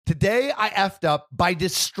Today, I effed up by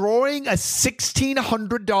destroying a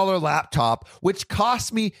 $1,600 laptop, which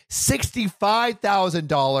cost me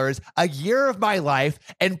 $65,000, a year of my life,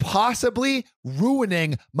 and possibly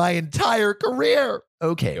ruining my entire career.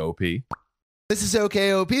 Okay, OP. this is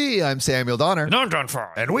OKOP. I'm Samuel Donner. And I'm John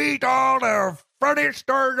Fry. And we all are funny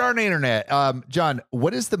stories on the internet. John,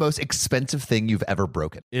 what is the most expensive thing you've ever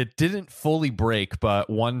broken? It didn't fully break, but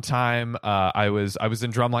one time I was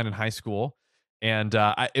in drumline in high school, and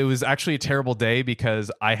it was actually a terrible day because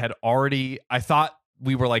I thought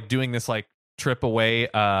we were like doing this like trip away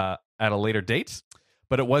at a later date,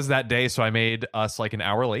 but it was that day, so I made us like an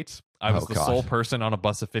hour late. I was the sole person on a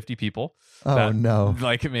bus of 50 people. Oh no!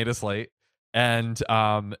 Like it made us late, and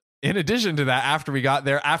in addition to that, after we got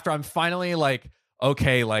there, after I'm finally like,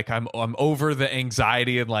 okay, like I'm over the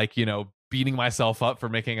anxiety and like, you know, beating myself up for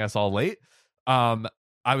making us all late.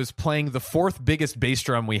 I was playing the fourth biggest bass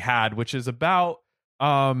drum we had, which is about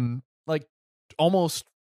like almost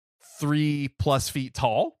 3+ feet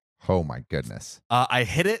tall. Oh my goodness. I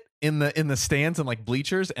hit it in the stands and like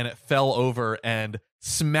bleachers, and it fell over and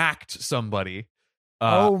smacked somebody.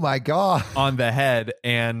 Oh my God. On the head,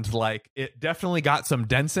 and like it definitely got some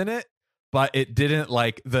dents in it, but it didn't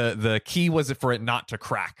like the key was for it not to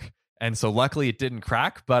crack. And so luckily it didn't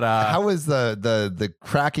crack, but how was the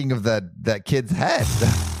cracking of that kid's head?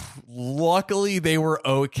 Luckily they were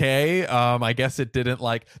okay. I guess it didn't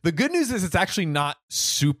like, the good news is it's actually not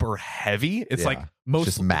super heavy. It's like most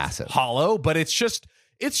just massive, hollow, but it's just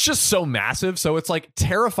so massive. So it's like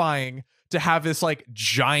terrifying to have this like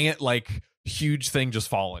giant, like huge thing just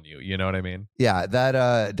fall on you. You know what I mean? Yeah,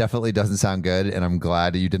 that definitely doesn't sound good, and I'm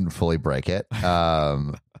glad you didn't fully break it.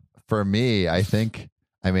 For me, I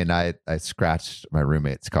scratched my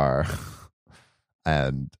roommate's car,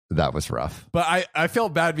 and that was rough. But I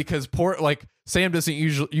felt bad because poor like Sam doesn't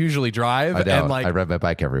usually drive, and like I ride my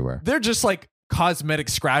bike everywhere. They're just like cosmetic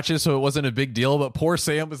scratches, so it wasn't a big deal. But poor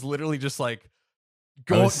Sam was literally just like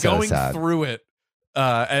going through it.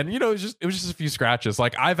 And you know, it was just a few scratches.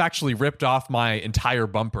 Like I've actually ripped off my entire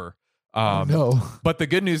bumper. No. But the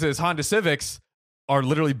good news is Honda Civics are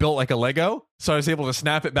literally built like a Lego, so I was able to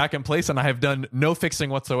snap it back in place, and I have done no fixing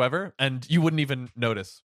whatsoever, and you wouldn't even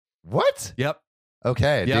notice. What? Yep.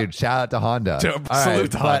 Okay, dude, shout out to Honda.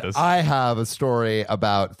 Salute to Hondas. I have a story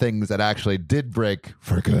about things that actually did break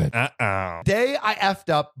for good. Today, I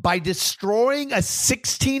effed up by destroying a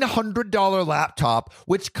 $1,600 laptop,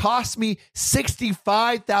 which cost me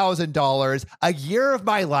 $65,000, a year of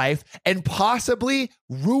my life, and possibly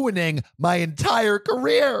ruining my entire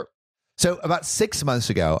career. So about 6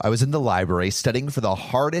 months ago, I was in the library studying for the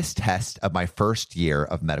hardest test of my first year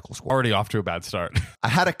of medical school. Already off to a bad start. I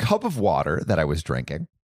had a cup of water that I was drinking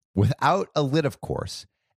without a lid, of course.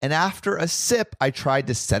 And after a sip, I tried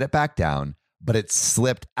to set it back down, but it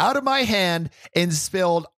slipped out of my hand and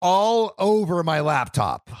spilled all over my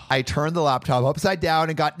laptop. I turned the laptop upside down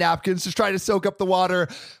and got napkins to try to soak up the water,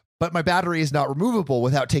 but my battery is not removable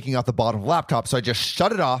without taking off the bottom of the laptop. So I just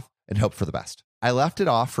shut it off and hoped for the best. I left it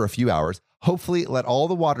off for a few hours, hopefully let all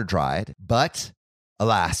the water dry, but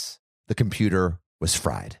alas, the computer was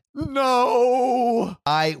fried. No!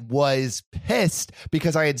 I was pissed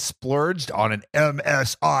because I had splurged on an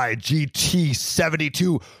MSI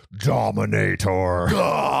GT72 Dominator,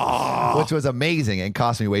 which was amazing and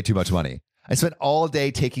cost me way too much money. I spent all day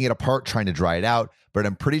taking it apart trying to dry it out, but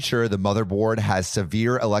I'm pretty sure the motherboard has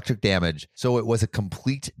severe electric damage, so it was a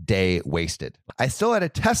complete day wasted. I still had a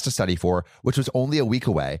test to study for, which was only a week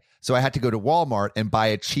away, so I had to go to Walmart and buy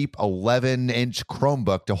a cheap 11-inch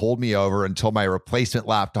Chromebook to hold me over until my replacement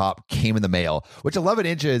laptop came in the mail, which 11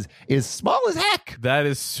 inches is small as heck. That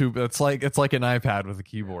is super. It's like an iPad with a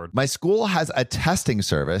keyboard. My school has a testing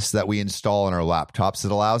service that we install on our laptops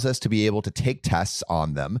that allows us to be able to take tests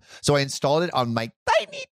on them, so I installed it on my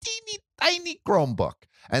tiny Chromebook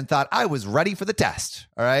and thought I was ready for the test.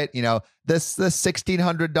 All right. You know, this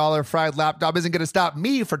 $1,600 fried laptop isn't going to stop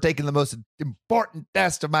me from taking the most important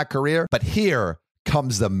test of my career. But here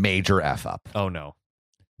comes the major F up. Oh, no.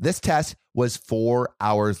 This test was 4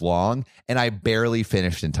 hours long, and I barely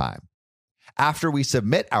finished in time. After we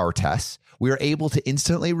submit our tests, we are able to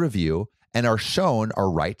instantly review and are shown our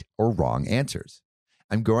right or wrong answers.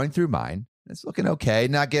 I'm going through mine. It's looking okay,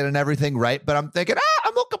 not getting everything right, but I'm thinking,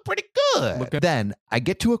 I'm looking pretty good. Then I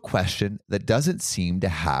get to a question that doesn't seem to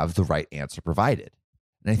have the right answer provided.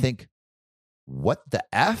 And I think, what the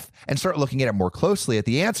F? And start looking at it more closely at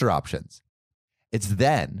the answer options. It's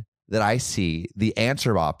then that I see the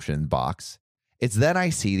answer option box. It's then I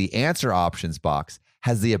see the answer options box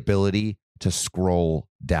has the ability to scroll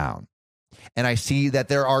down. and I see that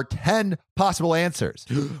there are 10 possible answers.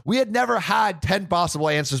 We had never had 10 possible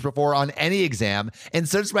answers before on any exam. And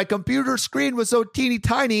since my computer screen was so teeny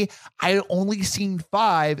tiny, I had only seen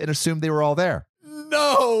 5 and assumed they were all there.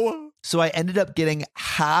 No. So I ended up getting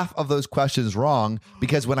half of those questions wrong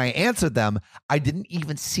because when I answered them, I didn't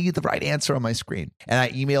even see the right answer on my screen. And I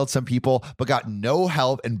emailed some people, but got no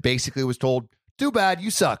help and basically was told, too bad, you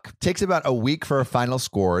suck. Takes about a week for our final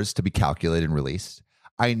scores to be calculated and released.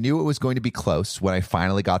 I knew it was going to be close when I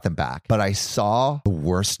finally got them back, but I saw the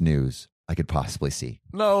worst news I could possibly see.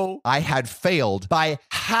 No. I had failed by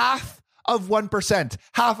half of 1%.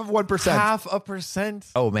 Half of 1%. Half a percent.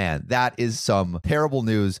 Oh man, that is some terrible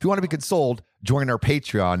news. If you want to be consoled, join our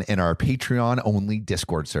Patreon in our Patreon only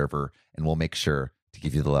Discord server, and we'll make sure to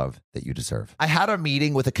give you the love that you deserve. I had a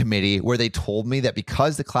meeting with a committee where they told me that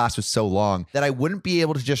because the class was so long, that I wouldn't be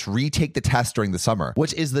able to just retake the test during the summer,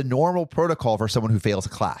 which is the normal protocol for someone who fails a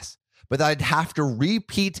class. But that I'd have to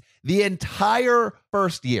repeat the entire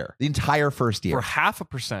first year. For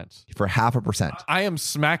 0.5%. For 0.5%. I am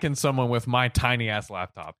smacking someone with my tiny ass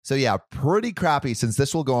laptop. So yeah, pretty crappy. Since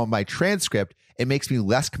this will go on my transcript, it makes me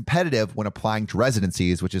less competitive when applying to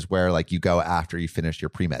residencies, which is where like you go after you finish your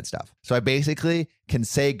pre-med stuff. So I basically can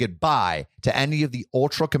say goodbye to any of the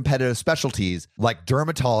ultra competitive specialties like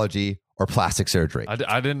dermatology or plastic surgery.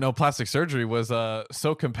 I didn't know plastic surgery was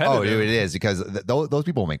so competitive. Oh, dude, it is because those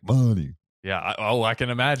people make money. Yeah. I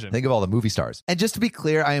can imagine. Think of all the movie stars. And just to be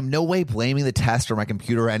clear, I am no way blaming the test or my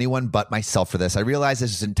computer or anyone but myself for this. I realize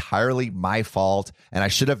this is entirely my fault, and I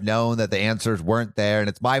should have known that the answers weren't there, and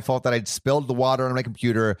it's my fault that I spilled the water on my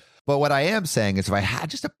computer. But what I am saying is if I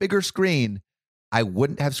had just a bigger screen, I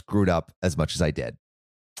wouldn't have screwed up as much as I did.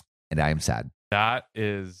 And I am sad. That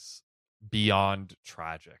is beyond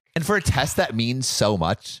tragic. And for a test that means so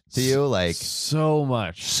much to you, like so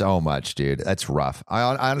much, dude, that's rough. I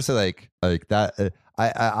honestly like that.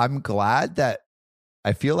 I'm glad that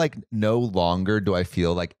I feel like no longer do I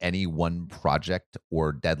feel like any one project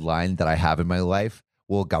or deadline that I have in my life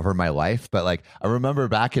will govern my life. But like, I remember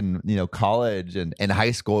back in, college and in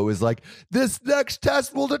high school, it was like, this next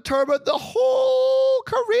test will determine the whole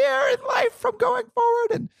career in life from going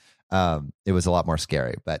forward. And it was a lot more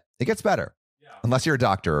scary, but it gets better. Unless you're a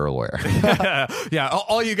doctor or a lawyer. Yeah.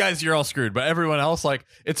 All you guys, you're all screwed. But everyone else, like,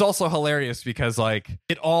 it's also hilarious because, like,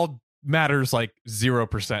 it all matters like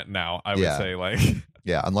 0% now, I would say. Like,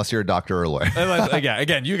 yeah, unless you're a doctor or a lawyer.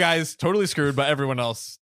 Again, you guys totally screwed, but everyone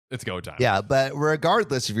else, it's go time. Yeah, but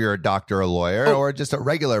regardless if you're a doctor or a lawyer or just a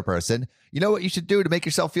regular person, you know what you should do to make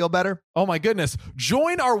yourself feel better? Oh my goodness.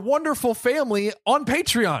 Join our wonderful family on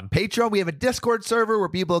Patreon. Patreon, we have a Discord server where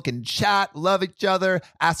people can chat, love each other,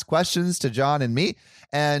 ask questions to John and me.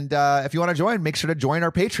 And if you want to join, make sure to join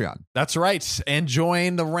our Patreon. That's right. And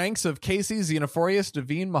join the ranks of Casey, Xenophorius,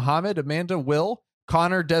 Devine, Muhammad, Amanda, Will,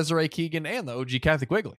 Connor, Desiree, Keegan, and the OG Catholic Wiggly.